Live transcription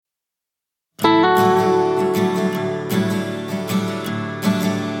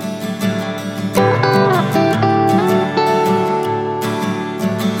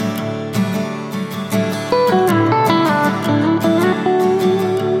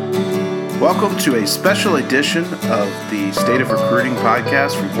Welcome to a special edition of the State of Recruiting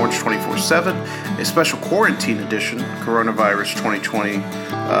podcast from Orange 24/7, a special quarantine edition, Coronavirus 2020.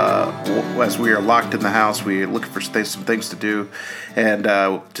 As we are locked in the house, we are looking for some things to do. And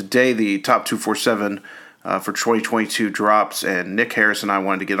today, the Top 247 for 2022 drops, and Nick Harris and I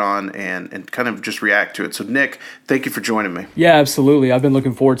wanted to get on and kind of just react to it. So, Nick, thank you for joining me. Yeah, absolutely. I've been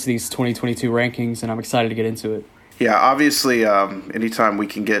looking forward to these 2022 rankings, and I'm excited to get into it. Yeah, obviously, anytime we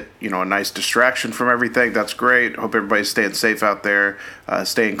can get, a nice distraction from everything, that's great. Hope everybody's staying safe out there,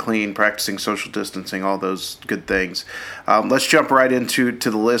 staying clean, practicing social distancing, all those good things. Let's jump right into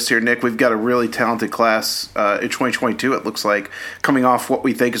the list here, Nick. We've got a really talented class in 2022, it looks like, coming off what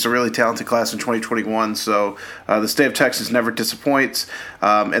we think is a really talented class in 2021. So the state of Texas never disappoints,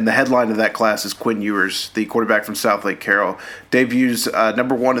 and the headline of that class is Quinn Ewers, the quarterback from South Lake Carroll. Debuts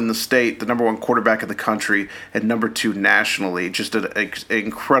number one in the state, the number one quarterback in the country, and number two nationally. Just an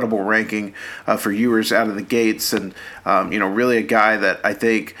incredible ranking for Ewers out of the gates, and really a guy that I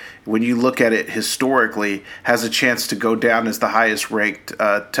think, when you look at it historically, has a chance to go down as the highest ranked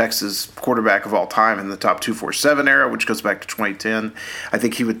Texas quarterback of all time in the top 247 era, which goes back to 2010. I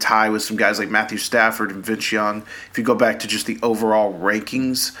think he would tie with some guys like Matthew Stafford and Vince Young if you go back to just the overall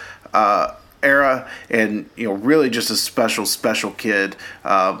rankings era, and really just a special kid.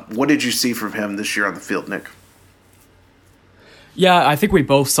 What did you see from him this year on the field, Nick? Yeah, I think we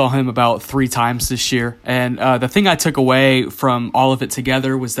both saw him about 3 times this year. And the thing I took away from all of it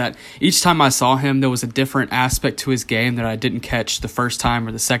together was that each time I saw him, there was a different aspect to his game that I didn't catch the first time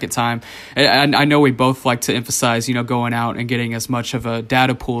or the second time. And I know we both like to emphasize, going out and getting as much of a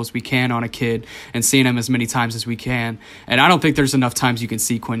data pool as we can on a kid and seeing him as many times as we can. And I don't think there's enough times you can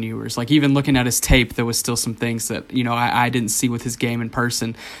see Quinn Ewers. Like, even looking at his tape, there was still some things that, I didn't see with his game in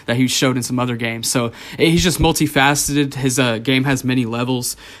person that he showed in some other games. So he's just multifaceted. His game has many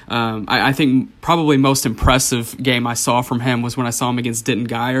levels. I think probably most impressive game I saw from him was when I saw him against Denton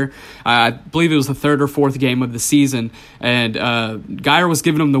Guyer. I believe it was the 3rd or 4th game of the season, and Guyer was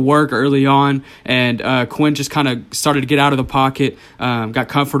giving him the work early on, and Quinn just kind of started to get out of the pocket, got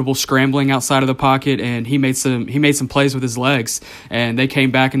comfortable scrambling outside of the pocket, and he made some plays with his legs, and they came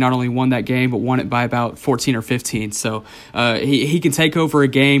back and not only won that game, but won it by about 14 or 15. So he can take over a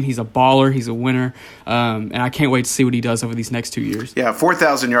game. He's a baller. He's a winner, and I can't wait to see what he does over these next 2 years. Yeah,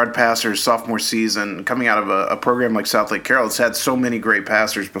 4,000-yard passer sophomore season, coming out of a program like South Lake Carroll. It's had so many great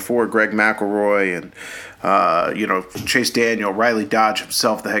passers before, Greg McElroy and Chase Daniel, Riley Dodge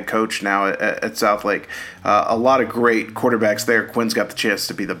himself, the head coach now at South Lake. A lot of great quarterbacks there. Quinn's got the chance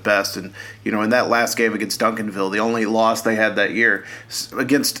to be the best. And, in that last game against Duncanville, the only loss they had that year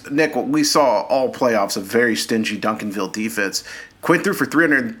against Nick, we saw all playoffs, a very stingy Duncanville defense. Quinn threw for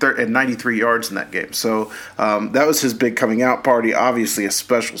 393 yards in that game. So that was his big coming out party. Obviously a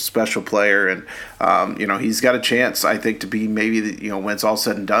special player. And, he's got a chance, I think, to be maybe, when it's all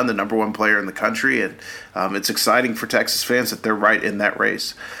said and done, the number one player in the country. And it's exciting for Texas fans that they're right in that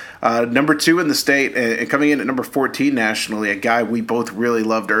race. Number 2 in the state, and coming in at number 14 nationally, a guy we both really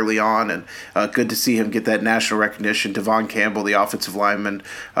loved early on, and good to see him get that national recognition. Devon Campbell, the offensive lineman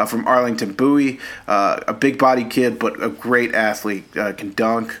from Arlington Bowie, a big body kid, but a great athlete, can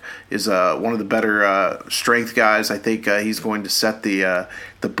dunk, is one of the better strength guys. I think he's going to set the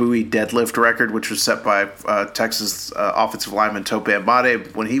Bowie deadlift record, which was set by Texas offensive lineman Tope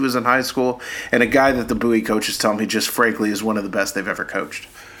Amade when he was in high school, and a guy that the Bowie coaches tell me just frankly is one of the best they've ever coached.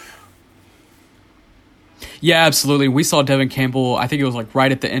 Yeah, absolutely. We saw Devon Campbell, I think it was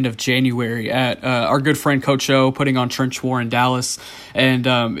right at the end of January at our good friend Coach O putting on Trench War in Dallas. And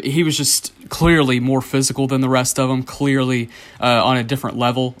he was just clearly more physical than the rest of them, clearly on a different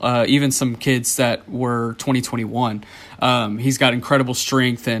level, even some kids that were 2021. He's got incredible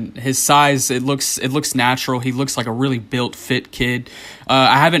strength, and his size, it looks natural. He looks like a really built, fit kid.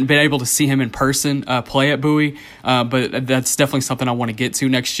 I haven't been able to see him in person play at Bowie, but that's definitely something I want to get to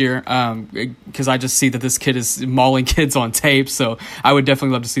next year, because I just see that this kid is mauling kids on tape, so I would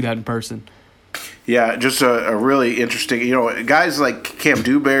definitely love to see that in person. Yeah, just a really interesting, guys like Cam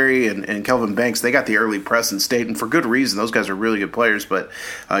Dewberry and Kelvin Banks, they got the early press in state, and for good reason. Those guys are really good players, but,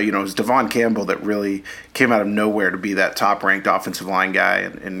 it was Devon Campbell that really came out of nowhere to be that top-ranked offensive line guy,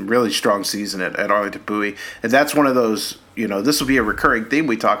 and really strong season at Arlington Bowie. And that's one of those, this will be a recurring theme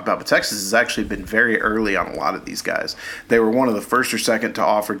we talk about, but Texas has actually been very early on a lot of these guys. They were one of the first or second to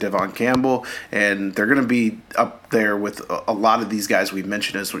offer Devon Campbell, and they're going to be up there with a lot of these guys we've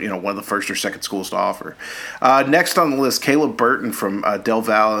mentioned as, one of the first or second schools to offer. Next on the list, Caleb Burton from Del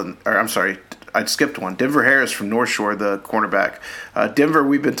Valle, I skipped one. Denver Harris from North Shore, the cornerback. Denver,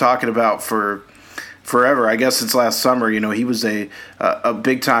 we've been talking about for forever. I guess since last summer, he was a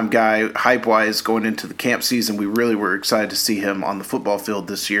big time guy hype wise going into the camp season. We really were excited to see him on the football field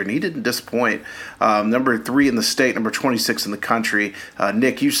this year, and he didn't disappoint. Number 3 in the state, number 26 in the country.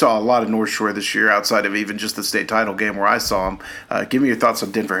 Nick, you saw a lot of North Shore this year outside of even just the state title game where I saw him. Give me your thoughts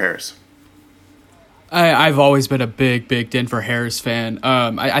on Denver Harris. I've always been a big Denver Harris fan.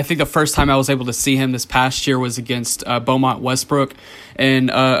 I think the first time I was able to see him this past year was against Beaumont Westbrook in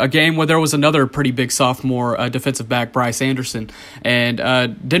a game where there was another pretty big sophomore defensive back, Bryce Anderson. And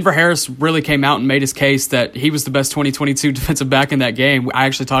Denver Harris really came out and made his case that he was the best 2022 defensive back in that game. I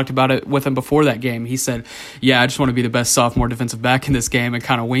actually talked about it with him before that game. He said, I just want to be the best sophomore defensive back in this game, and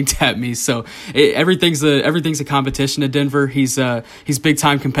kind of winked at me. So everything's a competition at Denver. He's big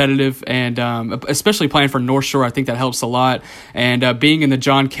time competitive, and especially playing for North Shore, I think that helps a lot. And being in the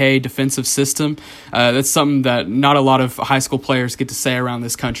John Kay defensive system, that's something that not a lot of high school players get to say around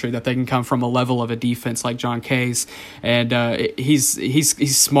this country, that they can come from a level of a defense like John Kay's. And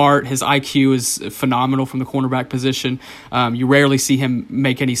he's smart. His IQ is phenomenal from the cornerback position. You rarely see him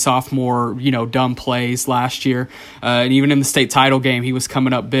make any sophomore, dumb plays last year. And even in the state title game, he was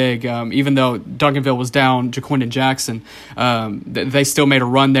coming up big. Even though Duncanville was down Jaquindon Jackson, they still made a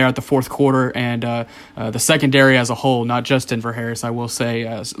run there at the fourth quarter. And the secondary as a whole, not just Denver Harris, I will say,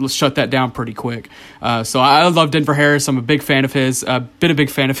 let's shut that down pretty quick. So I love Denver Harris. I'm a big fan of his. Been a big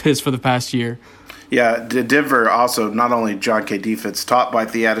fan of his for the past year. Yeah, Denver also, not only John Kay defense, taught by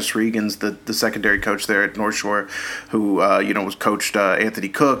Theodis Regans, the secondary coach there at North Shore, who was coached Anthony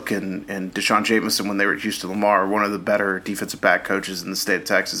Cook and Deshaun Jameson when they were at Houston Lamar, one of the better defensive back coaches in the state of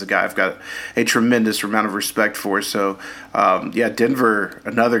Texas, a guy I've got a tremendous amount of respect for. So, Denver,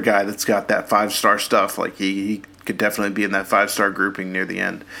 another guy that's got that 5-star stuff. Like he could definitely be in that 5-star grouping near the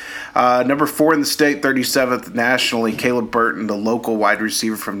end. Number 4 in the state, 37th nationally, Caleb Burton, the local wide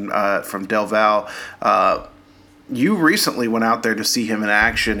receiver from Del Val. You recently went out there to see him in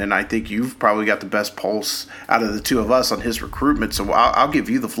action, and I think you've probably got the best pulse out of the two of us on his recruitment. So I'll give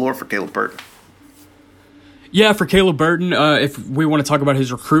you the floor for Caleb Burton. Yeah, for Caleb Burton, if we want to talk about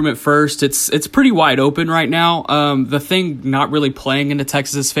his recruitment first, it's pretty wide open right now. The thing not really playing into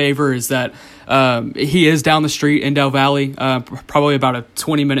Texas's favor is that he is down the street in Del Valley, probably about a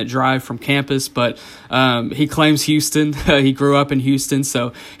 20-minute drive from campus, but he claims Houston. He grew up in Houston,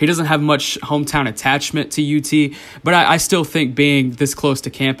 so he doesn't have much hometown attachment to UT, but I still think being this close to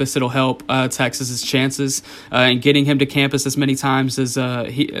campus, it'll help Texas's chances in getting him to campus as many times as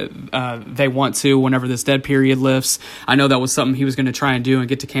they want to whenever this dead period lifts. I know that was something he was going to try and do and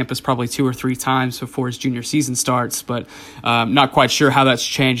get to campus probably 2 or 3 times before his junior season starts, but not quite sure how that's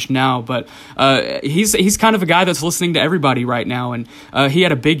changed now. But he's kind of a guy that's listening to everybody right now, and he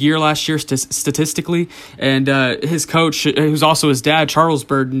had a big year last year statistically, and his coach, who's also his dad, Charles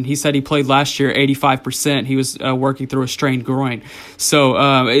Burton, he said he played last year 85%. He was working through a strained groin.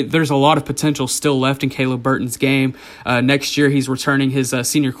 So there's a lot of potential still left in Caleb Burton's game. Next year he's returning his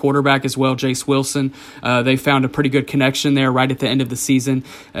senior quarterback as well, Jace Wilson. They found a pretty good connection there right at the end of the season.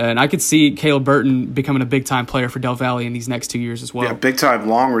 And I could see Caleb Burton becoming a big-time player for Del Valley in these next 2 years as well. Yeah, big-time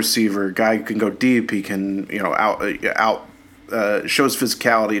long receiver. Guy who can go deep. He can, shows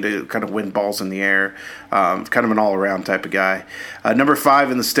physicality to kind of win balls in the air. Kind of an all-around type of guy. Number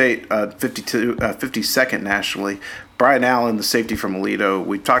 5 in the state, 52nd nationally, Brian Allen, the safety from Aledo.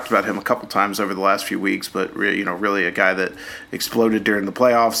 We've talked about him a couple times over the last few weeks, but really a guy that exploded during the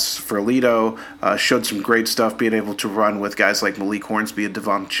playoffs for Aledo. Showed some great stuff, being able to run with guys like Malik Hornsby and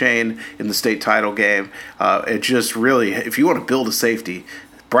Devon Chain in the state title game. It just really, if you want to build a safety,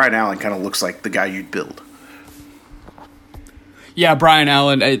 Brian Allen kind of looks like the guy you'd build. Yeah, Brian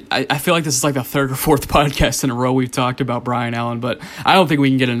Allen. I feel like this is like the 3rd or 4th podcast in a row we've talked about Brian Allen, but I don't think we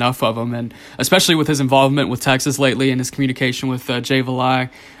can get enough of him, and especially with his involvement with Texas lately and his communication with Jay Valai.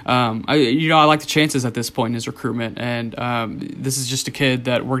 I like the chances at this point in his recruitment, and this is just a kid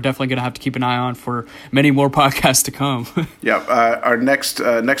that we're definitely going to have to keep an eye on for many more podcasts to come. Our next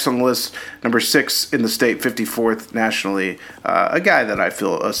on the list, number 6 in the state, 54th nationally, a guy that I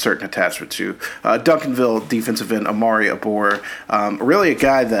feel a certain attachment to, Duncanville defensive end Amari Abor. Really a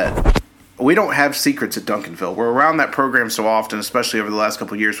guy that we don't have secrets at Duncanville. We're around that program so often, especially over the last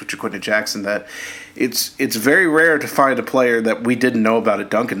couple of years with Jaquindon Jackson, that it's very rare to find a player that we didn't know about at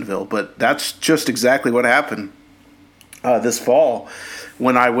Duncanville. But that's just exactly what happened this fall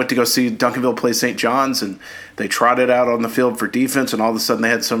when I went to go see Duncanville play St. John's, and they trotted out on the field for defense, and all of a sudden they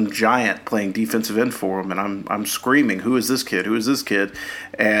had some giant playing defensive end for him, and I'm screaming, "Who is this kid? Who is this kid?"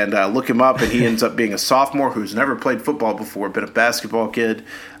 And look him up, and he ends up being a sophomore who's never played football before, been a basketball kid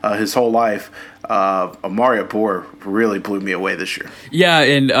his whole life. Amari Abor really blew me away this year. Yeah,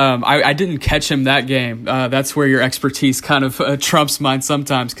 and I didn't catch him that game. That's where your expertise kind of trumps mine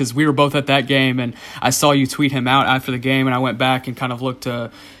sometimes, because we were both at that game, and I saw you tweet him out after the game, and I went back and kind of looked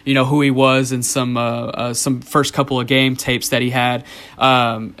who he was and some first couple of game tapes that he had,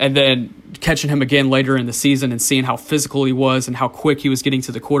 and then catching him again later in the season and seeing how physical he was and how quick he was getting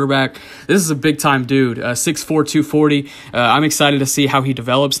to the quarterback. This is a big-time dude, 6'4", 240. I'm excited to see how he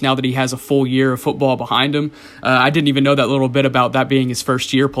develops now that he has a full year of football behind him. I didn't even know that little bit about that being his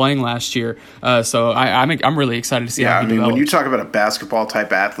first year playing last year. So I'm really excited to see how he develops. When you talk about a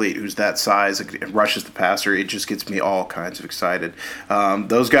basketball-type athlete who's that size and rushes the passer, it just gets me all kinds of excited.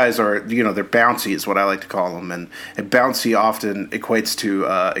 Those guys are, they're bouncy is what I like to call them, and bouncy often equates to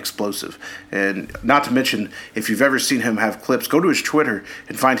explosive. And not to mention, if you've ever seen him have clips, go to his Twitter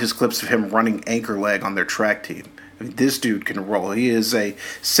and find his clips of him running anchor leg on their track team. I mean, this dude can roll. He is a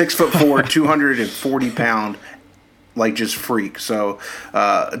 6'4", 240-pound, just freak. So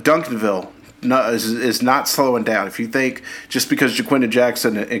Duncanville is not slowing down. If you think just because Jaquinda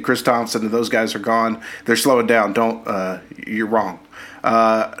Jackson and Chris Thompson and those guys are gone, they're slowing down, you're wrong.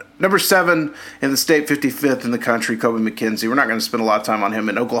 Number 7 in the state, 55th in the country, Kobe McKenzie. We're not going to spend a lot of time on him.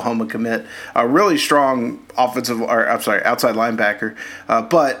 An Oklahoma commit, a really strong outside linebacker,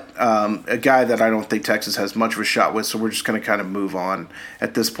 but a guy that I don't think Texas has much of a shot with. So we're just going to kind of move on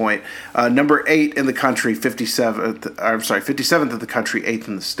at this point. Number 8 in the country, 57th in the country, 8th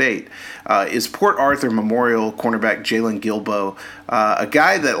in the state, is Port Arthur Memorial cornerback Jalen Gilbo, a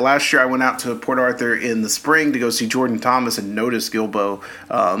guy that last year I went out to Port Arthur in the spring to go see Jordan Thomas and noticed Gilbo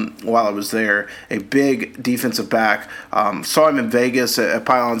while I was there. A big defensive back. Saw him in Vegas at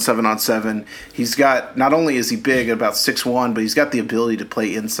Pylon 7-on-7. He's got, not only is he big at about 6'1", but he's got the ability to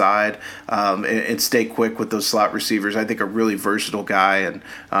play inside and stay quick with those slot receivers. I think a really versatile guy, and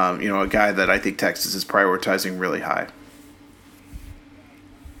a guy that I think Texas is prioritizing really high.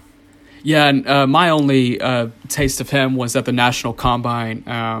 Yeah, and my only taste of him was at the National Combine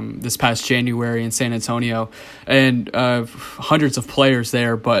this past January in San Antonio, and hundreds of players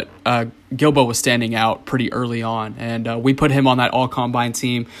there, but Gilbo was standing out pretty early on, and we put him on that all-combine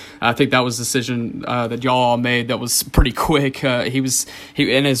team. I think that was a decision that y'all all made that was pretty quick. He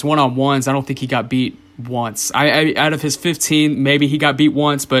in his one-on-ones, I don't think he got beat once. I out of his 15, maybe he got beat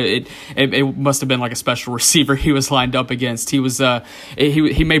once, but it must have been like a special receiver he was lined up against. He was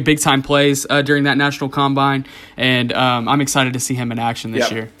he made big time plays during that national combine, and I'm excited to see him in action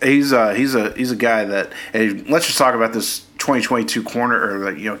this year. He's a guy that, and let's just talk about this 2022 corner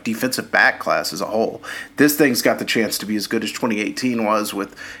or defensive back class as a whole. This thing's got the chance to be as good as 2018 was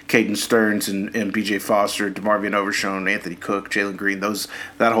with Caden Stearns and B.J. Foster, DeMarvion Overshown, Anthony Cook, Jalen Green.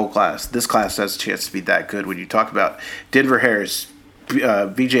 That whole class. This class has a chance to be that good. When you talk about Denver Harris,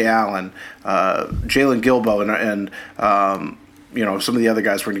 B.J. Allen, Jalen Gilbo, and some of the other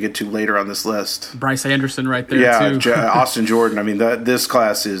guys we're going to get to later on this list. Bryce Anderson right there, too. Austin Jordan. I mean, this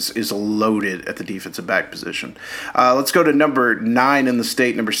class is loaded at the defensive back position. Let's go to number 9 in the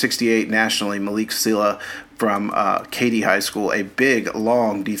state, number 68 nationally, Malik Silla from Katy High School, a big,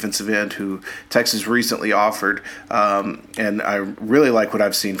 long defensive end who Texas recently offered, and I really like what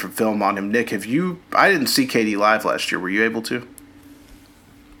I've seen from film on him. Nick, I didn't see Katy live last year. Were you able to?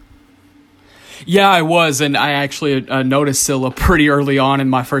 Yeah, I was, and I actually noticed Silla pretty early on in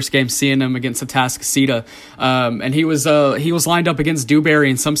my first game seeing him against Atascocita, and he was lined up against Dewberry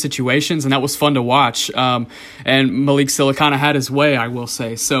in some situations, and that was fun to watch. And Malik Silla kind of had his way, I will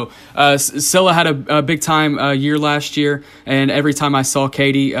say. So Silla had a big time year last year, and every time I saw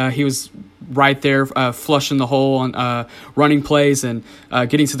Katy, he was right there, flushing the hole on running plays and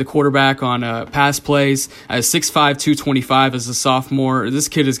getting to the quarterback on pass plays. 6'5", 225 as a sophomore. This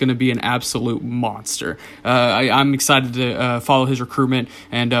kid is going to be an absolute monster. I'm excited to follow his recruitment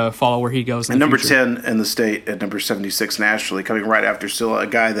and follow where he goes in the future. Number 10 in the state at number 76 nationally, coming right after Silla, a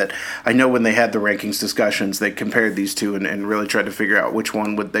guy that I know when they had the rankings discussions, they compared these two and really tried to figure out which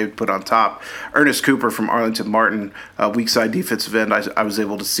one would they put on top. Ernest Cooper from Arlington Martin, weak side defensive end, I was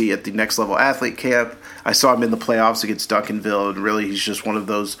able to see at the next level athlete camp. I saw him in the playoffs against Duncanville, and really he's just one of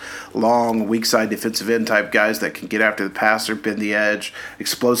those long, weak side defensive end type guys that can get after the passer, bend the edge,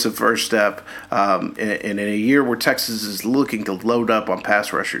 explosive first step. And in a year where Texas is looking to load up on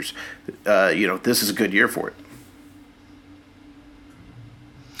pass rushers, this is a good year for it.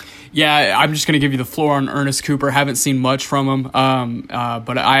 Yeah, I'm just going to give you the floor on Ernest Cooper. Haven't seen much from him,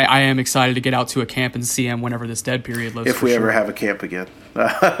 but I am excited to get out to a camp and see him whenever this dead period lifts. If we ever have a camp again.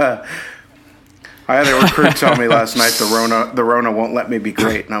 I had a recruit tell me last night the Rona won't let me be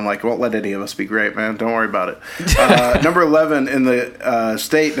great, and I'm like, won't let any of us be great, man. Don't worry about it. Number 11 in the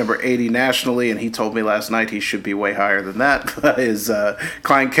state, number 80 nationally, and he told me last night he should be way higher than that, is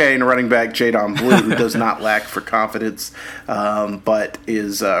Klein Kane, running back Jadon Blue, who does not lack for confidence, but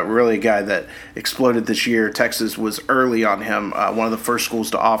is really a guy that exploded this year. Texas was early on him, one of the first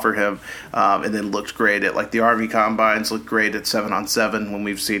schools to offer him, and then looked great at like the Army Combines, looked great at 7-on-7 when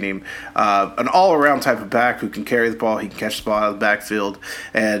we've seen him. An all-around type of back who can carry the ball, he can catch the ball out of the backfield,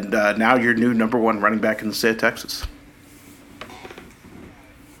 and now your new number one running back in the state of Texas.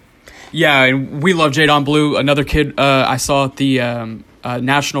 Yeah, and we love Jadon Blue, another kid I saw at the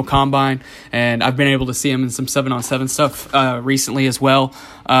National Combine, and I've been able to see him in some 7-on-7 stuff recently as well.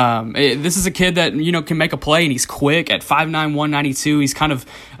 This is a kid that can make a play, and he's quick at 5'9", 192. He's kind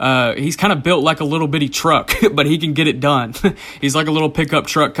of built like a little bitty truck, but he can get it done. He's like a little pickup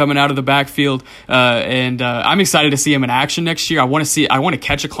truck coming out of the backfield, and I'm excited to see him in action next year. I want to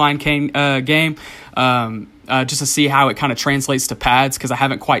catch a Klein Kane game. Just to see how it kind of translates to pads, because I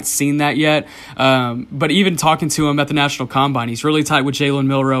haven't quite seen that yet. But even talking to him at the National Combine, he's really tight with Jalen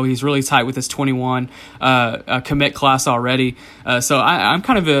Milroe. He's really tight with his 21 commit class already. So I'm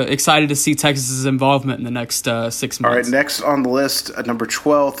kind of excited to see Texas's involvement in the next 6 months. All right, next on the list, number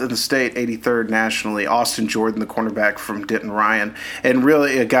 12th in the state, 83rd nationally, Austin Jordan, the cornerback from Denton Ryan. And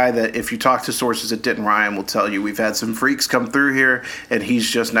really a guy that if you talk to sources at Denton Ryan will tell you we've had some freaks come through here, and he's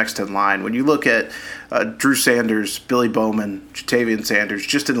just next in line. When you look at Drew Sanders, Billy Bowman, Jatavian Sanders,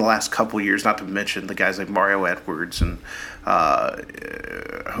 just in the last couple years, not to mention the guys like Mario Edwards and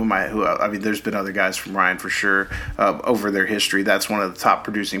there's been other guys from Ryan for sure over their history. That's one of the top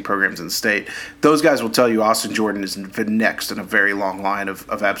producing programs in the state. Those guys will tell you Austin Jordan is next in a very long line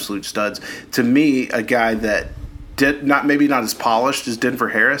of absolute studs. To me, a guy that maybe not as polished as Denver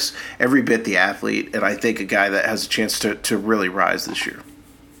Harris, every bit the athlete, and I think a guy that has a chance to really rise this year.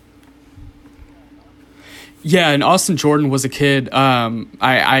 Yeah, and Austin Jordan was a kid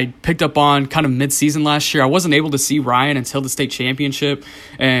I picked up on kind of mid-season last year. I wasn't able to see Ryan until the state championship,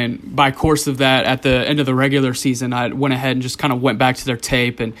 and by course of that, at the end of the regular season, I went ahead and just kind of went back to their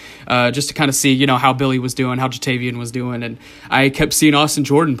tape and just to kind of see, how Billy was doing, how Jatavian was doing, and I kept seeing Austin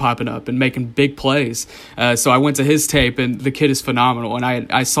Jordan popping up and making big plays. So I went to his tape, and the kid is phenomenal,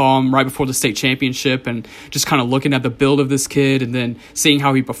 and I saw him right before the state championship, and just kind of looking at the build of this kid and then seeing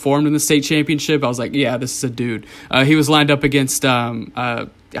how he performed in the state championship, I was like, yeah, this is a dude. He was lined up against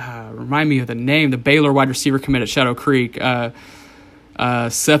remind me of the name, the Baylor wide receiver commit at Shadow Creek,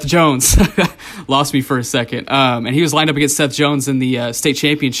 Seth Jones. Lost me for a second. And he was lined up against Seth Jones in the state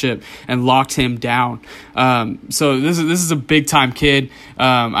championship and locked him down. So this is a big time kid.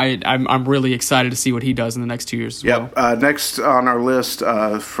 I'm really excited to see what he does in the next 2 years as well. Next on our list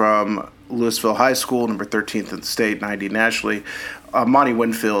from Louisville High School, number 13th in the state, 90 nationally. Monty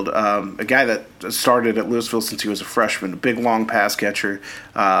Winfield, a guy that started at Louisville since he was a freshman, a big, long pass catcher.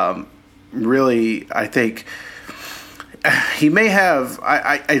 Really, I think he may have –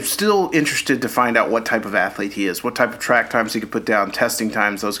 I'm still interested to find out what type of athlete he is, what type of track times he could put down, testing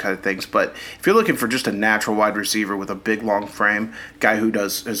times, those kind of things. But if you're looking for just a natural wide receiver with a big, long frame, guy who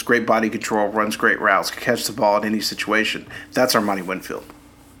has great body control, runs great routes, can catch the ball in any situation, that's our Monty Winfield.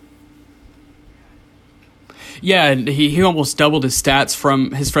 Yeah, and he almost doubled his stats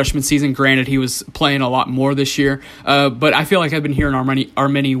from his freshman season. Granted, he was playing a lot more this year, but I feel like I've been hearing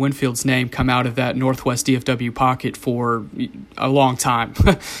Armeni Winfield's name come out of that Northwest DFW pocket for a long time.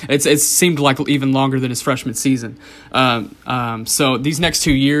 It seemed like even longer than his freshman season. So these next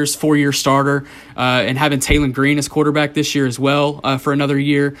 2 years, 4-year starter, and having Taylon Green as quarterback this year as well for another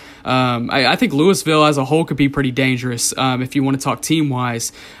year, I think Louisville as a whole could be pretty dangerous if you want to talk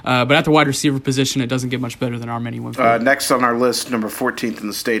team-wise. But at the wide receiver position, it doesn't get much better than Armeni Winfield. Next on our list, number 14th in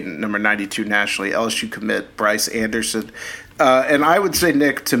the state, number 92 nationally, LSU commit Bryce Anderson. And I would say,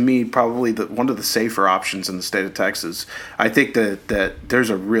 Nick, to me, probably one of the safer options in the state of Texas. I think that there's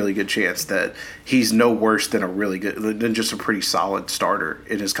a really good chance that he's no worse than just a pretty solid starter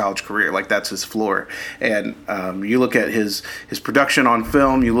in his college career. Like, that's his floor. And you look at his production on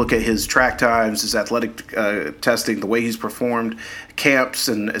film, you look at his track times, his athletic testing, the way he's performed, camps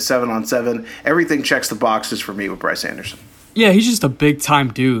and 7-on-7, everything checks the boxes for me with Bryce Anderson. Yeah, he's just a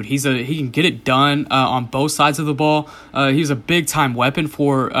big-time dude. He can get it done on both sides of the ball. He was a big-time weapon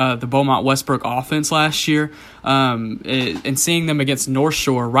for the Beaumont Westbrook offense last year. And seeing them against North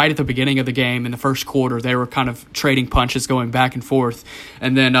Shore right at the beginning of the game in the first quarter, they were kind of trading punches going back and forth.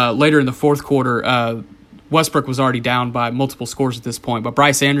 And then later in the fourth quarter, Westbrook was already down by multiple scores at this point, but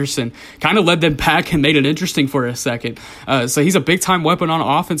Bryce Anderson kind of led them back and made it interesting for a second. So he's a big-time weapon on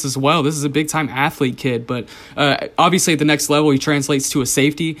offense as well. This is a big-time athlete kid, but obviously at the next level he translates to a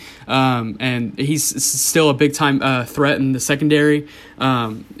safety, and he's still a big-time threat in the secondary.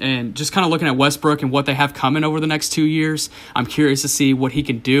 And just kind of looking at Westbrook and what they have coming over the next 2 years, I'm curious to see what he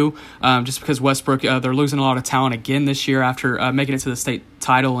can do, just because Westbrook, they're losing a lot of talent again this year after making it to the state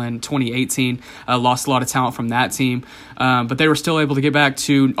title in 2018, lost a lot of talent from that team, but they were still able to get back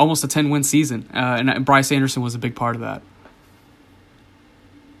to almost a 10-win season, and Bryce Anderson was a big part of that.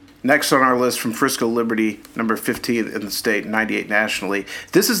 Next on our list from Frisco Liberty, number 15 in the state, 98 nationally.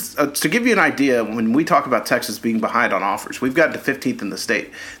 This is, to give you an idea, when we talk about Texas being behind on offers, we've gotten to 15th in the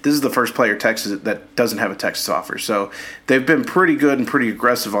state. This is the first player Texas that doesn't have a Texas offer. So they've been pretty good and pretty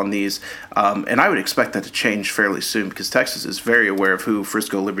aggressive on these, and I would expect that to change fairly soon because Texas is very aware of who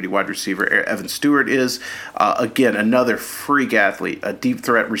Frisco Liberty wide receiver Evan Stewart is. Again, another freak athlete, a deep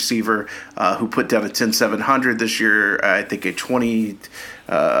threat receiver who put down a 10-700 this year, I think a 20...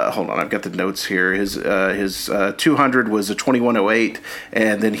 hold on, I've got the notes here. His 200 was a 21.08,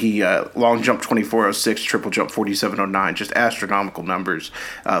 and then he long jump 24.06, triple jump 47.09, just astronomical numbers.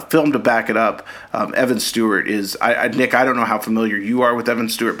 Film to back it up. Evan Stewart is, Nick, I don't know how familiar you are with Evan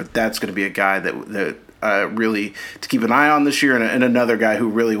Stewart, but that's going to be a guy that really to keep an eye on this year, and another guy who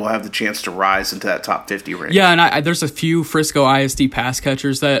really will have the chance to rise into that top 50 range. Yeah, and there's a few Frisco ISD pass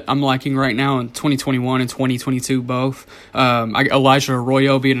catchers that I'm liking right now in 2021 and 2022 both. Elijah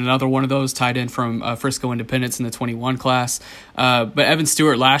Arroyo being another one of those, tight end from Frisco Independence in the 21 class. But Evan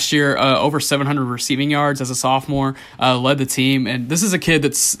Stewart last year, over 700 receiving yards as a sophomore, led the team. And this is a kid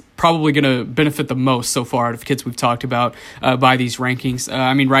that's probably going to benefit the most so far out of kids we've talked about by these rankings.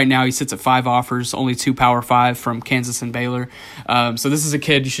 I mean, right now he sits at 5 offers, only 2 Power 5 from Kansas and Baylor. So this is a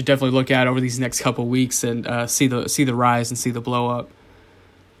kid you should definitely look at over these next couple weeks and see the rise and see the blow up.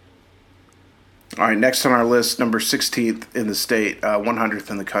 All right, next on our list, number 16th in the state, 100th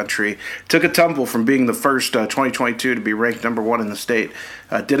in the country. Took a tumble from being the first 2022 to be ranked number 1 in the state.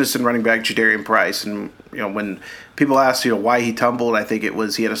 Denison running back Jadarian Price. And, when people ask, why he tumbled, I think it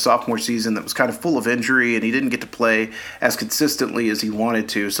was he had a sophomore season that was kind of full of injury, and he didn't get to play as consistently as he wanted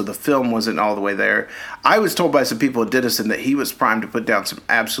to, so the film wasn't all the way there. I was told by some people at Denison that he was primed to put down some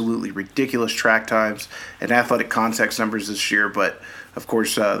absolutely ridiculous track times and athletic context numbers this year, but of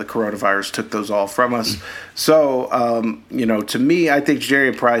course, the coronavirus took those all from us. So, to me, I think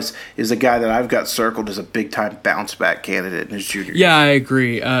Jadarian Price is a guy that I've got circled as a big-time bounce-back candidate in his junior year. Yeah, I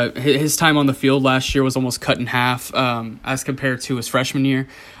agree. His time on the field last year was almost cut in half as compared to his freshman year.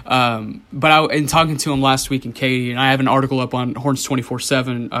 But in talking to him last week in Katy, and I have an article up on Horns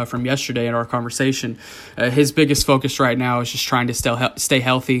 24/7 from yesterday in our conversation, his biggest focus right now is just trying to stay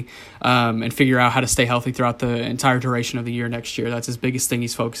healthy and figure out how to stay healthy throughout the entire duration of the year next year. That's his biggest thing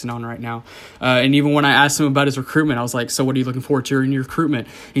he's focusing on right now. And even when I asked him about his recruitment, I was like, so what are you looking forward to in your recruitment?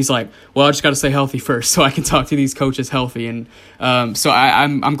 He's like, well, I just got to stay healthy first so I can talk to these coaches healthy. And so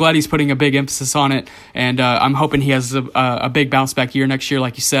I'm glad he's putting a big emphasis on it. And I'm hoping he has a big bounce back year next year,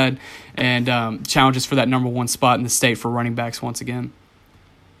 like you said, and challenges for that number 1 spot in the state for running backs once again.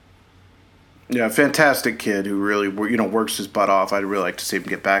 Yeah, fantastic kid who really works his butt off. I'd really like to see him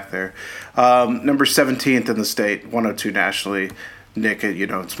get back there. Number 17th in the state, 102 nationally. Nick,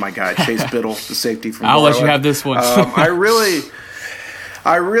 it's my guy, Chase Biddle, the safety from I'll Warwick. let you have this one.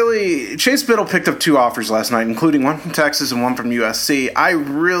 Chase Biddle picked up 2 offers last night, including one from Texas and one from USC. I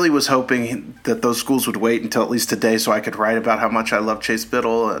really was hoping that those schools would wait until at least today so I could write about how much I love Chase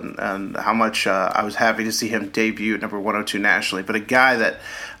Biddle and how much I was happy to see him debut at number 102 nationally. But a guy that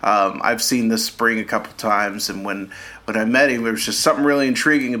I've seen this spring a couple times, and when I met him, there was just something really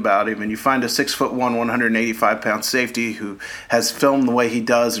intriguing about him. And you find a 6'1", 185-pound safety who has filmed the way he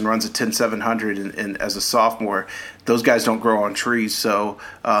does and runs a 10-700 and as a sophomore. Those guys don't grow on trees. So,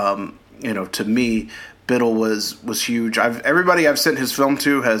 to me, Biddle was huge. Everybody I've sent his film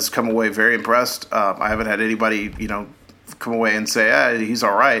to has come away very impressed. I haven't had anybody, come away and say, he's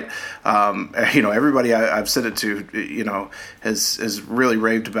all right. Everybody I've sent it to, has really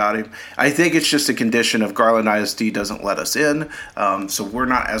raved about him. I think it's just a condition of Garland ISD doesn't let us in, so we're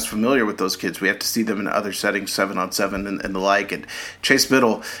not as familiar with those kids. We have to see them in other settings, 7-on-7 and the like. And Chase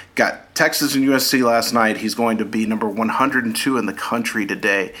Biddle got Texas and USC last night. He's going to be number 102 in the country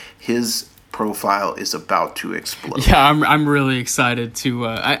today. His profile is about to explode. Yeah, I'm really excited to.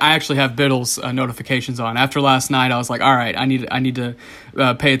 I actually have Biddle's notifications on. After last night, I was like, all right, I need to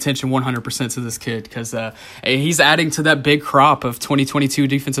pay attention 100% to this kid because he's adding to that big crop of 2022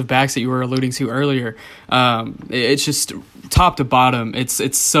 defensive backs that you were alluding to earlier. It's just top to bottom.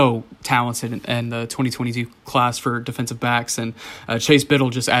 It's so talented in the 2022 class for defensive backs, and Chase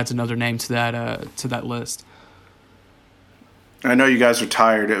Biddle just adds another name to that list. I know you guys are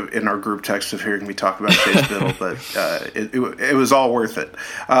tired in our group text of hearing me talk about Chase Biddle, but it was all worth it.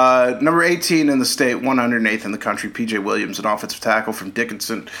 Number 18 in the state, 108th in the country, P.J. Williams, an offensive tackle from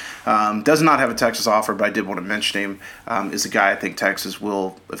Dickinson. Does not have a Texas offer, but I did want to mention him. Is a guy I think Texas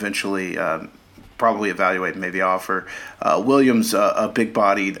will eventually probably evaluate and maybe offer. Williams, a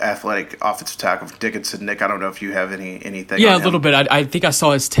big-bodied, athletic offensive tackle from Dickinson. Nick, I don't know if you have anything. Yeah, on a little bit. I think I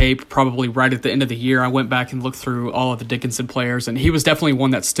saw his tape probably right at the end of the year. I went back and looked through all of the Dickinson players, and he was definitely one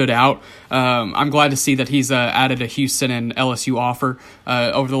that stood out. I'm glad to see that he's added a Houston and LSU offer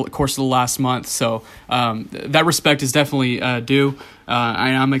over the course of the last month. So that respect is definitely due.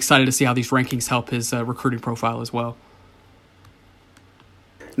 And I'm excited to see how these rankings help his recruiting profile as well.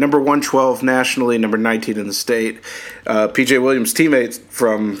 Number 112 nationally, number 19 in the state. P.J. Williams' teammates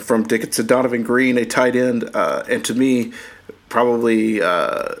from Dickinson, Donovan Green, a tight end, and to me, probably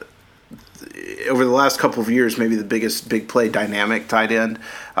over the last couple of years, maybe the biggest big play dynamic tight end.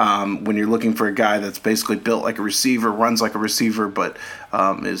 When you're looking for a guy that's basically built like a receiver, runs like a receiver, but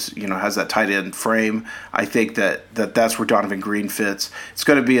has that tight end frame, I think that's where Donovan Green fits. It's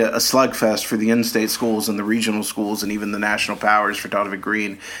going to be a slugfest for the in-state schools and the regional schools and even the national powers for Donovan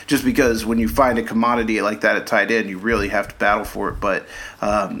Green, just because when you find a commodity like that at tight end, you really have to battle for it. But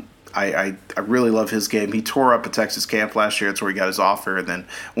I really love his game. He tore up a Texas camp last year. That's where he got his offer, and then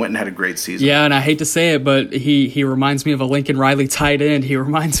went and had a great season. Yeah, and I hate to say it, but he reminds me of a Lincoln Riley tight end. He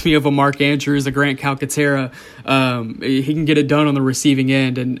reminds me of a Mark Andrews, a Grant Calcaterra. He can get it done on the receiving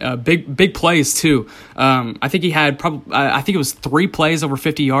end, and big plays too. I think he had I think it was 3 plays over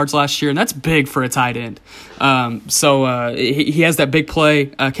 50 yards last year, and that's big for a tight end. So he has that big play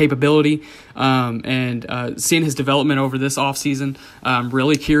capability. And seeing his development over this offseason, I'm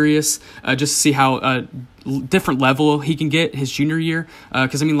really curious just to see how different level he can get his junior year.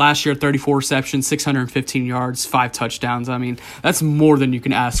 Because, last year, 34 receptions, 615 yards, 5 touchdowns. That's more than you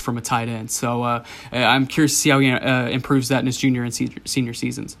can ask from a tight end. So I'm curious to see how he improves that in his junior and senior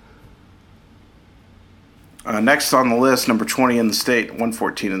seasons. Next on the list, number 20 in the state,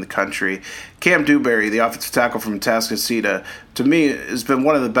 114 in the country, Cam Dewberry, the offensive tackle from Atascocita, to me has been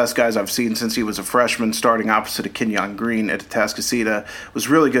one of the best guys I've seen since he was a freshman, starting opposite of Kenyon Green at Atascocita. Was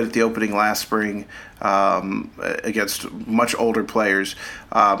really good at the opening last spring against much older players.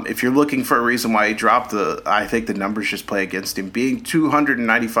 If you're looking for a reason why he dropped, I think the numbers just play against him. Being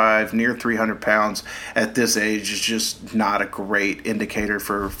 295, near 300 pounds at this age is just not a great indicator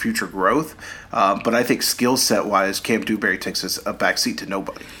for future growth. But I think skill set wise, Cam Dewberry takes a backseat to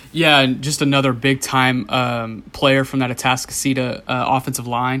nobody. Yeah, and just another big-time player from that Atascocita offensive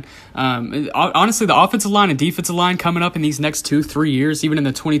line. Honestly, the offensive line and defensive line coming up in these next 2-3 years, even in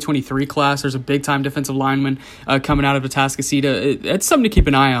the 2023 class, there's a big-time defensive lineman coming out of Atascocita. It's something to keep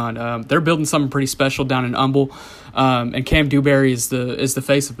an eye on. They're building something pretty special down in Humble, and Cam Dewberry is the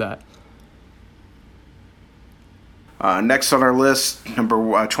face of that. Next on our list,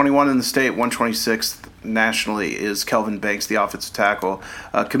 number 21 in the state, 126th nationally, is Kelvin Banks, the offensive tackle,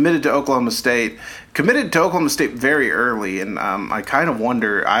 committed to Oklahoma State. Committed to Oklahoma State very early, and I kind of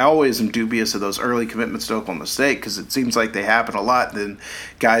wonder, I always am dubious of those early commitments to Oklahoma State because it seems like they happen a lot. Then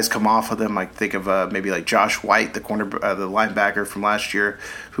guys come off of them. I think of maybe like Josh White, the linebacker from last year,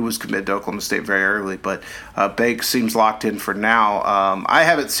 who was committed to Oklahoma State very early. But Banks seems locked in for now. I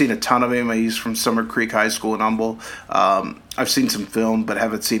haven't seen a ton of him. He's from Summer Creek High School in Humble. I've seen some film, but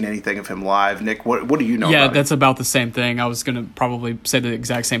haven't seen anything of him live. Nick, what do you know about him? Yeah, that's about the same thing. I was going to probably say the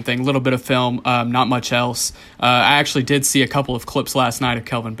exact same thing. A little bit of film, not much else. I actually did see a couple of clips last night of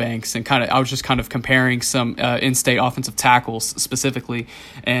Kelvin Banks, and I was just kind of comparing some in-state offensive tackles specifically,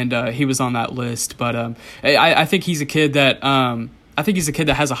 and he was on that list. But I think he's a kid that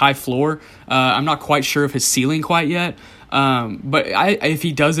has a high floor. I'm not quite sure of his ceiling quite yet. But if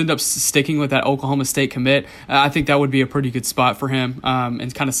he does end up sticking with that Oklahoma State commit, I think that would be a pretty good spot for him,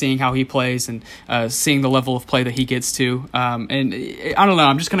 and kind of seeing how he plays and seeing the level of play that he gets to. And I don't know,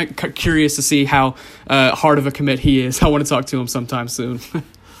 I'm just kind of curious to see how hard of a commit he is. I want to talk to him sometime soon.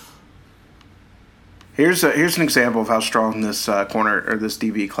 Here's an example of how strong this corner or this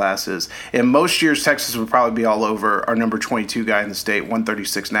DB class is. In most years, Texas would probably be all over our number 22 guy in the state,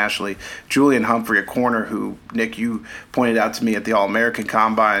 136 nationally, Julian Humphrey, a corner who, Nick, you pointed out to me at the All-American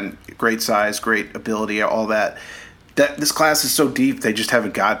Combine, great size, great ability, all that. That this class is so deep, they just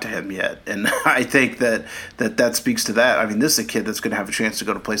haven't got to him yet. And I think that speaks to that. I mean, this is a kid that's going to have a chance to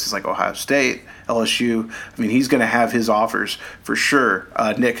go to places like Ohio State, LSU. I mean, he's going to have his offers for sure.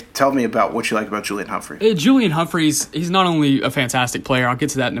 Nick, tell me about what you like about Julian Humphrey. Julian Humphrey's, he's not only a fantastic player, I'll get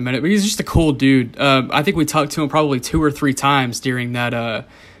to that in a minute, but he's just a cool dude. I think we talked to him probably 2 or 3 times during that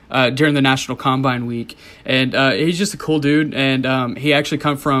during the National Combine Week. And he's just a cool dude. And he actually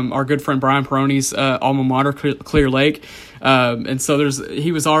come from our good friend Brian Peroni's alma mater, Clear Lake. And so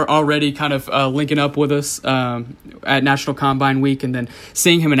he was already kind of linking up with us at National Combine Week, and then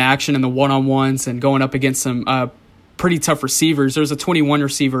seeing him in action in the one-on-ones and going up against some pretty tough receivers. There's a 21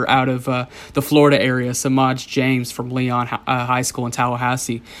 receiver out of the Florida area, Samaj James from Leon High School in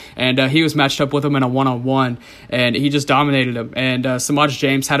Tallahassee, and he was matched up with him in a one-on-one, and he just dominated him. And Samaj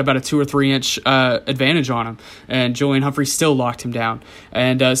James had about a 2 or 3 inch advantage on him, and Julian Humphrey still locked him down.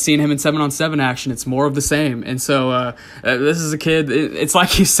 And seeing him in 7-on-7 action, it's more of the same. And so this is a kid. It's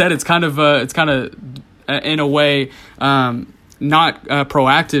like you said. It's kind of in a way not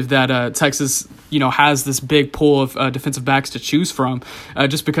proactive that Texas has this big pool of defensive backs to choose from,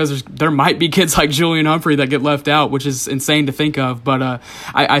 just because there might be kids like Julian Humphrey that get left out, which is insane to think of. But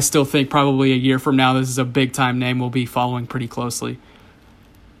I still think probably a year from now, this is a big-time name we'll be following pretty closely.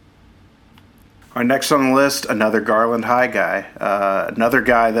 Our next on the list, another Garland High guy. Another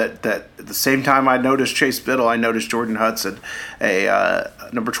guy that at the same time I noticed Chase Biddle, I noticed Jordan Hudson, a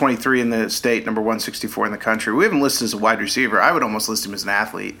number 23 in the state, number 164 in the country. We have him listed as a wide receiver. I would almost list him as an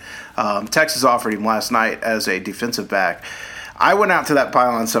athlete. Texas offered him last night as a defensive back. I went out to that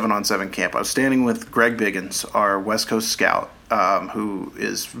pylon 7-on-7 camp. I was standing with Greg Biggins, our West Coast scout, who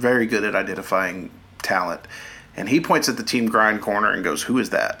is very good at identifying talent. And he points at the team grind corner and goes, "Who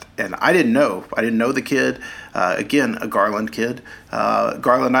is that?" And I didn't know. I didn't know the kid. Again, a Garland kid.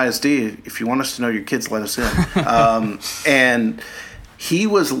 Garland ISD, if you want us to know your kids, let us in. And he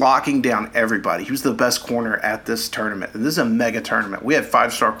was locking down everybody. He was the best corner at this tournament. And this is a mega tournament. We had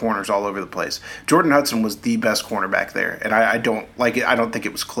 5-star corners all over the place. Jordan Hudson was the best corner back there. And I don't like it. I don't think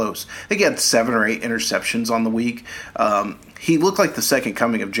it was close. I think he had 7 or 8 interceptions on the week. He looked like the second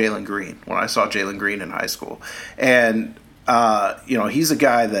coming of Jalen Green when I saw Jalen Green in high school. And he's a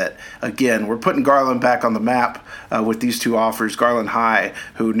guy that, again, we're putting Garland back on the map with these 2 offers. Garland High,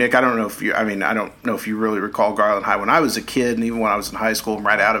 who, Nick, I don't know if you really recall Garland High. When I was a kid and even when I was in high school and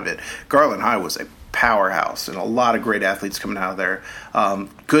right out of it, Garland High was a powerhouse and a lot of great athletes coming out of there.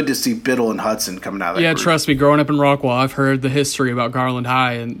 Good to see Biddle and Hudson coming out of there. Yeah, trust me, growing up in Rockwall, I've heard the history about Garland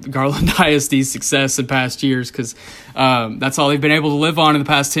High and Garland ISD's success in past years, because that's all they've been able to live on in the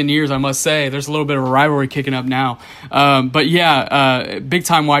past 10 years, I must say. There's a little bit of a rivalry kicking up now. But yeah,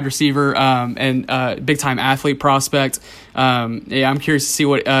 big-time wide receiver and big-time athlete prospect. I'm curious to see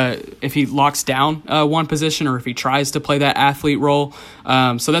what if he locks down one position or if he tries to play that athlete role.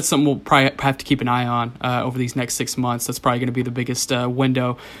 So that's something we'll probably have to keep an eye on over these next 6 months. That's probably going to be the biggest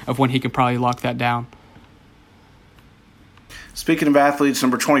window of when he can probably lock that down. Speaking of athletes,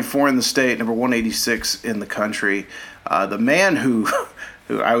 number 24 in the state, number 186 in the country, the man who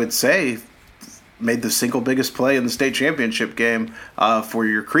I would say made the single biggest play in the state championship game for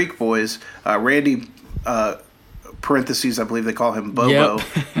your Creek boys, Randy parentheses, I believe they call him Bobo,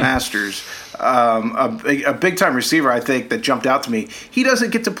 yep. Masters, a big-time receiver, I think, that jumped out to me. He doesn't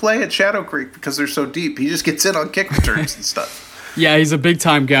get to play at Shadow Creek because they're so deep. He just gets in on kick returns and stuff. Yeah, he's a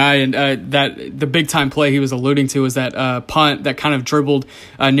big-time guy, and that the big-time play he was alluding to is that punt that kind of dribbled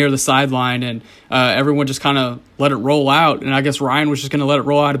near the sideline, and everyone just kind of let it roll out, and I guess Ryan was just going to let it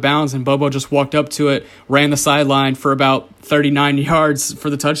roll out of bounds, and Bobo just walked up to it, ran the sideline for about 39 yards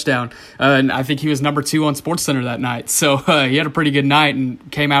for the touchdown, and I think he was number 2 on SportsCenter that night, so he had a pretty good night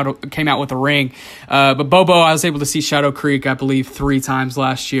and came out with a ring. But Bobo, I was able to see Shadow Creek, I believe, 3 times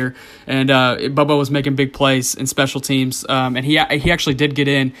last year, and Bobo was making big plays in special teams, and he actually did get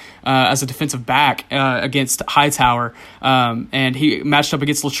in as a defensive back against Hightower, and he matched up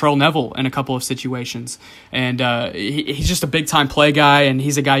against Latrell Neville in a couple of situations, and he's just a big-time play guy, and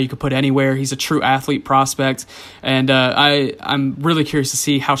he's a guy you could put anywhere. He's a true athlete prospect, and I'm really curious to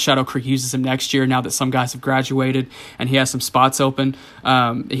see how Shadow Creek uses him next year now that some guys have graduated and he has some spots open.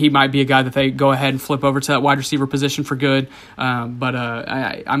 He might be a guy that they go ahead and flip over to that wide receiver position for good, but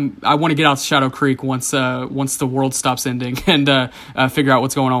I want to get out to Shadow Creek once the world stops ending and figure out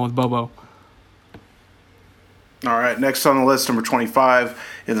what's going on with Bobo. All right, next on the list, number 25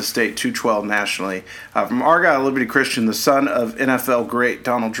 in the state, 212 nationally. From Argyle Liberty Christian, the son of NFL great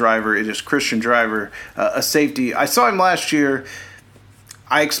Donald Driver, it is Christian Driver, a safety. I saw him last year.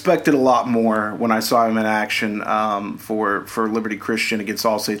 I expected a lot more when I saw him in action for Liberty Christian against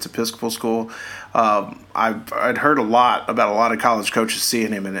All Saints Episcopal School. I'd heard a lot about a lot of college coaches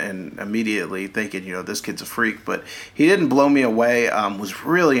seeing him and immediately thinking, this kid's a freak. But he didn't blow me away. Was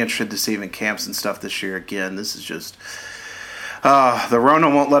really interested to see him in camps and stuff this year. Again, this is just the Rona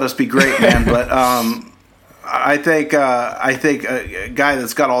won't let us be great, man. But I think a guy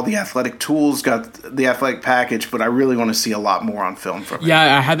that's got all the athletic tools, got the athletic package, but I really want to see a lot more on film from him.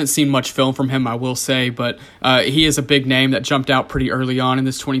 Yeah, I haven't seen much film from him, I will say, but he is a big name that jumped out pretty early on in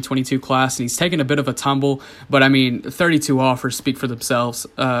this 2022 class, and he's taken a bit of a tumble, but 32 offers speak for themselves.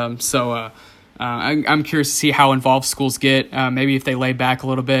 I'm curious to see how involved schools get. Maybe if they lay back a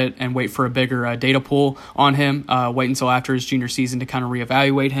little bit and wait for a bigger data pool on him, wait until after his junior season to kind of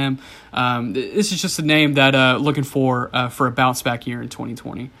reevaluate him. This is just a name that looking for a bounce back year in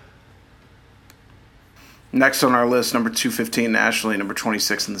 2020. Next on our list, number 215 nationally, number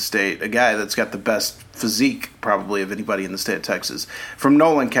 26 in the state, a guy that's got the best physique probably of anybody in the state of Texas. From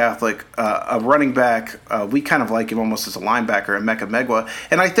Nolan Catholic, a running back, we kind of like him almost as a linebacker, Emeka Megwa,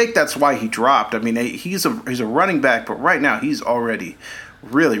 and I think that's why he dropped. He's a running back, but right now he's already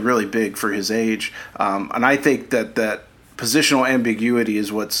really, really big for his age, and I think that positional ambiguity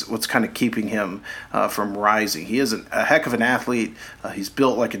is what's kind of keeping him from rising. He is a heck of an athlete. He's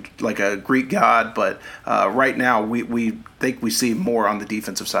built like a Greek god, but right now we think we see more on the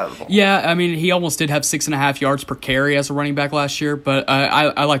defensive side of the ball. Yeah, he almost did have 6.5 yards per carry as a running back last year, but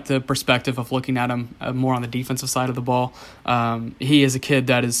I like the perspective of looking at him more on the defensive side of the ball. He is a kid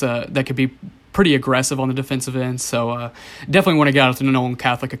that could be pretty aggressive on the defensive end, so definitely want to get out to Nolan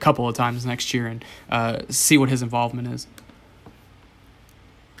Catholic a couple of times next year and see what his involvement is.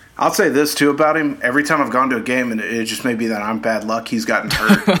 I'll say this, too, about him. Every time I've gone to a game, and it just may be that I'm bad luck, he's gotten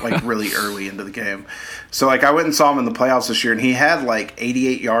hurt, really early into the game. So, I went and saw him in the playoffs this year, and he had,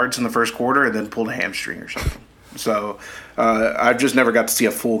 88 yards in the first quarter and then pulled a hamstring or something. So, I just never got to see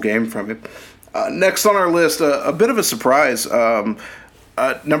a full game from him. Next on our list, a bit of a surprise. Number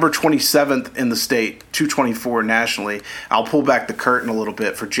 27th in the state, 224 nationally. I'll pull back the curtain a little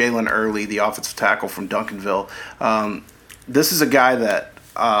bit for Jalen Early, the offensive tackle from Duncanville. This is a guy that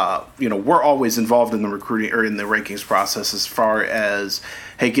we're always involved in the recruiting or in the rankings process as far as,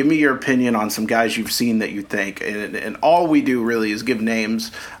 hey, give me your opinion on some guys you've seen that you think. And all we do really is give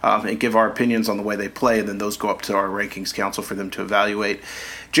names and give our opinions on the way they play, and then those go up to our rankings council for them to evaluate.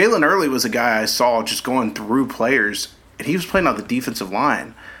 Jalen Early was a guy I saw just going through players, and he was playing on the defensive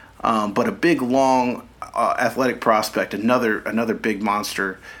line, but a big, long, athletic prospect, another big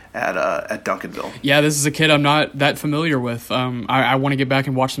monster at Duncanville. Yeah, this is a kid I'm not that familiar with. I want to get back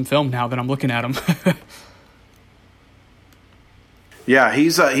and watch some film now that I'm looking at him. Yeah,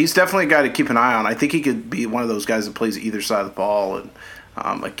 he's definitely a guy to keep an eye on. I think he could be one of those guys that plays either side of the ball.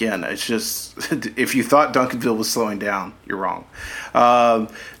 And again, it's just if you thought Duncanville was slowing down, you're wrong.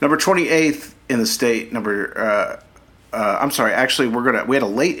 Number 28th in the state, we had a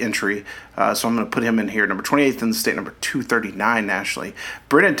late entry, so I'm going to put him in here. Number 28th in the state, number 239 nationally.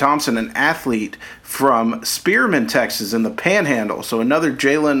 Brennan Thompson, an athlete from Spearman, Texas, in the Panhandle. So another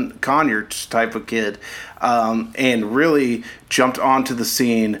Jalen Conyers type of kid, and really jumped onto the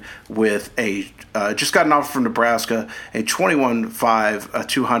scene with just got an offer from Nebraska, a 21.5, a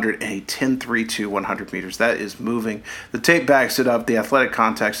 200, and a 10.32 100 meters. That is moving. The tape backs it up. The athletic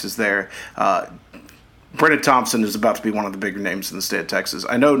context is there. Brennan Thompson is about to be one of the bigger names in the state of Texas.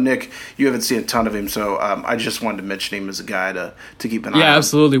 I know, Nick, you haven't seen a ton of him, so I just wanted to mention him as a guy to keep an eye on. Yeah,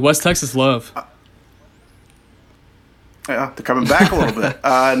 absolutely. West Texas love. Yeah, they're coming back a little bit.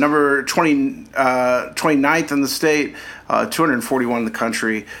 Number 29th in the state, 241 in the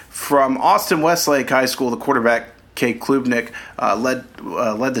country. From Austin Westlake High School, the quarterback, Cade Klubnik,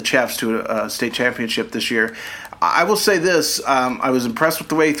 led the Chaps to a state championship this year. I will say this. I was impressed with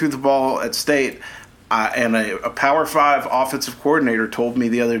the way he threw the ball at state. And a Power 5 offensive coordinator told me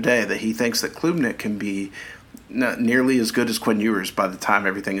the other day that he thinks that Klubnik can be nearly as good as Quinn Ewers by the time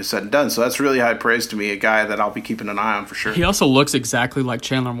everything is said and done. So that's really high praise to me, a guy that I'll be keeping an eye on for sure. He also looks exactly like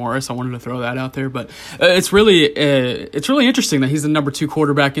Chandler Morris. I wanted to throw that out there. But it's really interesting that he's the number 2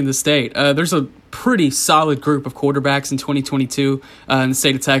 quarterback in the state. There's a pretty solid group of quarterbacks in 2022 in the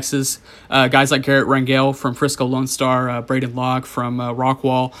state of Texas. Guys like Garrett Rangel from Frisco Lone Star, Braden Locke from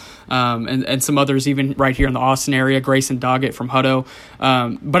Rockwall, and some others even right here in the Austin area, Grayson Doggett from Hutto.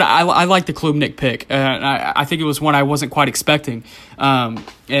 But I like the Klubnik pick. I think it was one I wasn't quite expecting. And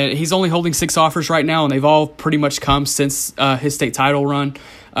he's only holding 6 offers right now, and they've all pretty much come since his state title run.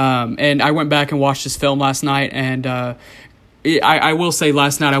 And I went back and watched his film last night, and I will say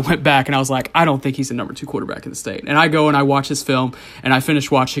last night I went back and I was like, I don't think he's a number 2 quarterback in the state. And I go and I watch his film and I finish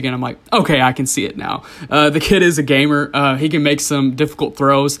watching it and I'm like, okay, I can see it now. The kid is a gamer. He can make some difficult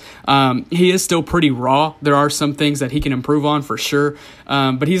throws. He is still pretty raw. There are some things that he can improve on for sure.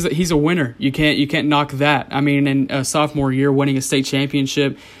 But he's a winner. You can't knock that. I mean, in a sophomore year, winning a state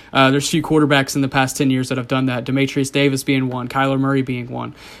championship, there's few quarterbacks in the past 10 years that have done that. Demetrius Davis being one, Kyler Murray being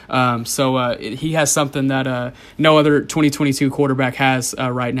one. So he has something that no other 2022 quarterback has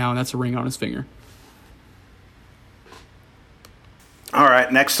right now, and that's a ring on his finger. All right,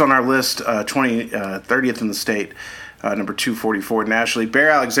 next on our list, 30th in the state, number 244 nationally, Bear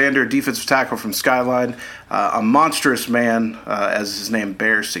Alexander, defensive tackle from Skyline, a monstrous man, as his name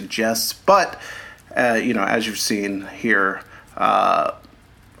Bear suggests. But, as you've seen here,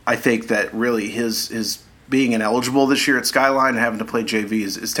 I think that really his being ineligible this year at Skyline and having to play JV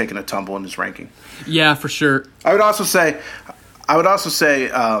is taking a tumble in his ranking. Yeah, for sure. I would also say,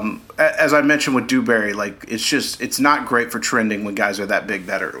 as I mentioned with Dewberry, like it's not great for trending when guys are that big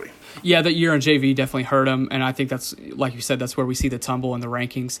that early. Yeah, that year on JV definitely hurt him, and I think that's, like you said, that's where we see the tumble in the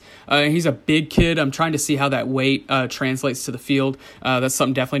rankings. He's a big kid. I'm trying to see how that weight translates to the field. That's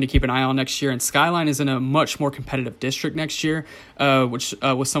something definitely to keep an eye on next year. And Skyline is in a much more competitive district next year, which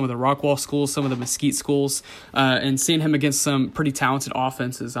with some of the Rockwall schools, some of the Mesquite schools, and seeing him against some pretty talented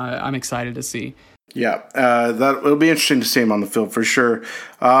offenses, I'm excited to see. Yeah, it'll be interesting to see him on the field for sure.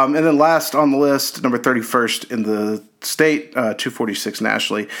 And then last on the list, number 31st in the state, 246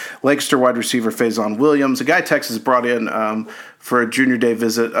 nationally, Lancaster wide receiver Faison Williams, a guy Texas brought in for a junior day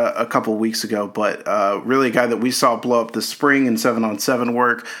visit a couple weeks ago, but really a guy that we saw blow up this spring in 7-on-7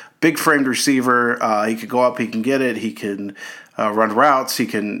 work. Big framed receiver. He could go up, he can get it, he can run routes, he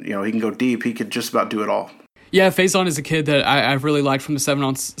can go deep, he could just about do it all. Yeah, Faison is a kid that I've really liked from the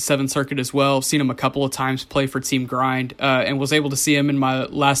 7-on-7 circuit as well. Seen him a couple of times play for Team Grind, and was able to see him in my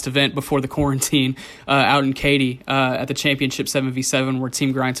last event before the quarantine out in Katy at the championship 7v7 where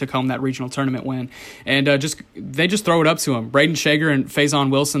Team Grind took home that regional tournament win. And they just throw it up to him. Braden Shager and Faison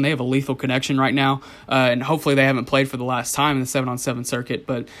Wilson, they have a lethal connection right now, and hopefully they haven't played for the last time in the 7-on-7 circuit,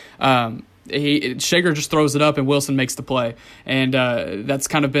 but Shager just throws it up and Wilson makes the play, and that's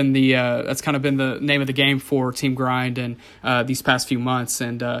kind of been the name of the game for Team Grind and these past few months.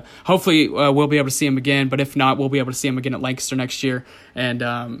 And hopefully we'll be able to see him again. But if not, we'll be able to see him again at Lancaster next year.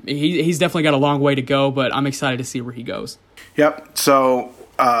 And he's definitely got a long way to go, but I'm excited to see where he goes. Yep. So.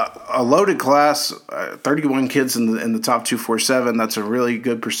 A loaded class, 31 kids in the top 247. That's a really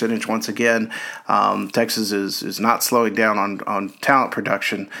good percentage once again. Texas is not slowing down on talent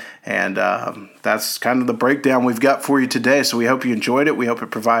production, and that's kind of the breakdown we've got for you today. So we hope you enjoyed it. We hope it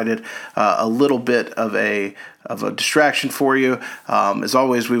provided a little bit of a distraction for you. As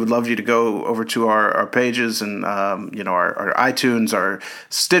always, we would love you to go over to our pages and our iTunes, our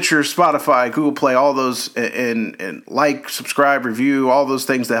Stitcher, Spotify, Google Play, all those, and like, subscribe, review, all those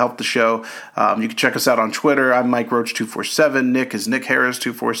things that help the show. You can check us out on Twitter. I'm Mike Roach 247. Nick is Nick Harris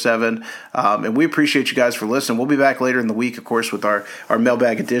 247. And we appreciate you guys for listening. We'll be back later in the week, of course, with our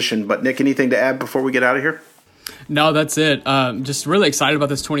mailbag edition. But Nick, anything to add before we get out of here? No, that's it. Just really excited about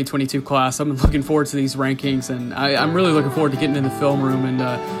this 2022 class. I'm looking forward to these rankings, and I'm really looking forward to getting in the film room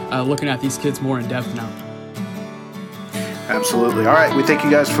and looking at these kids more in depth now. Absolutely. All right. We thank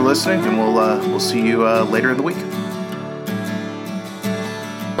you guys for listening, and we'll see you later in the week.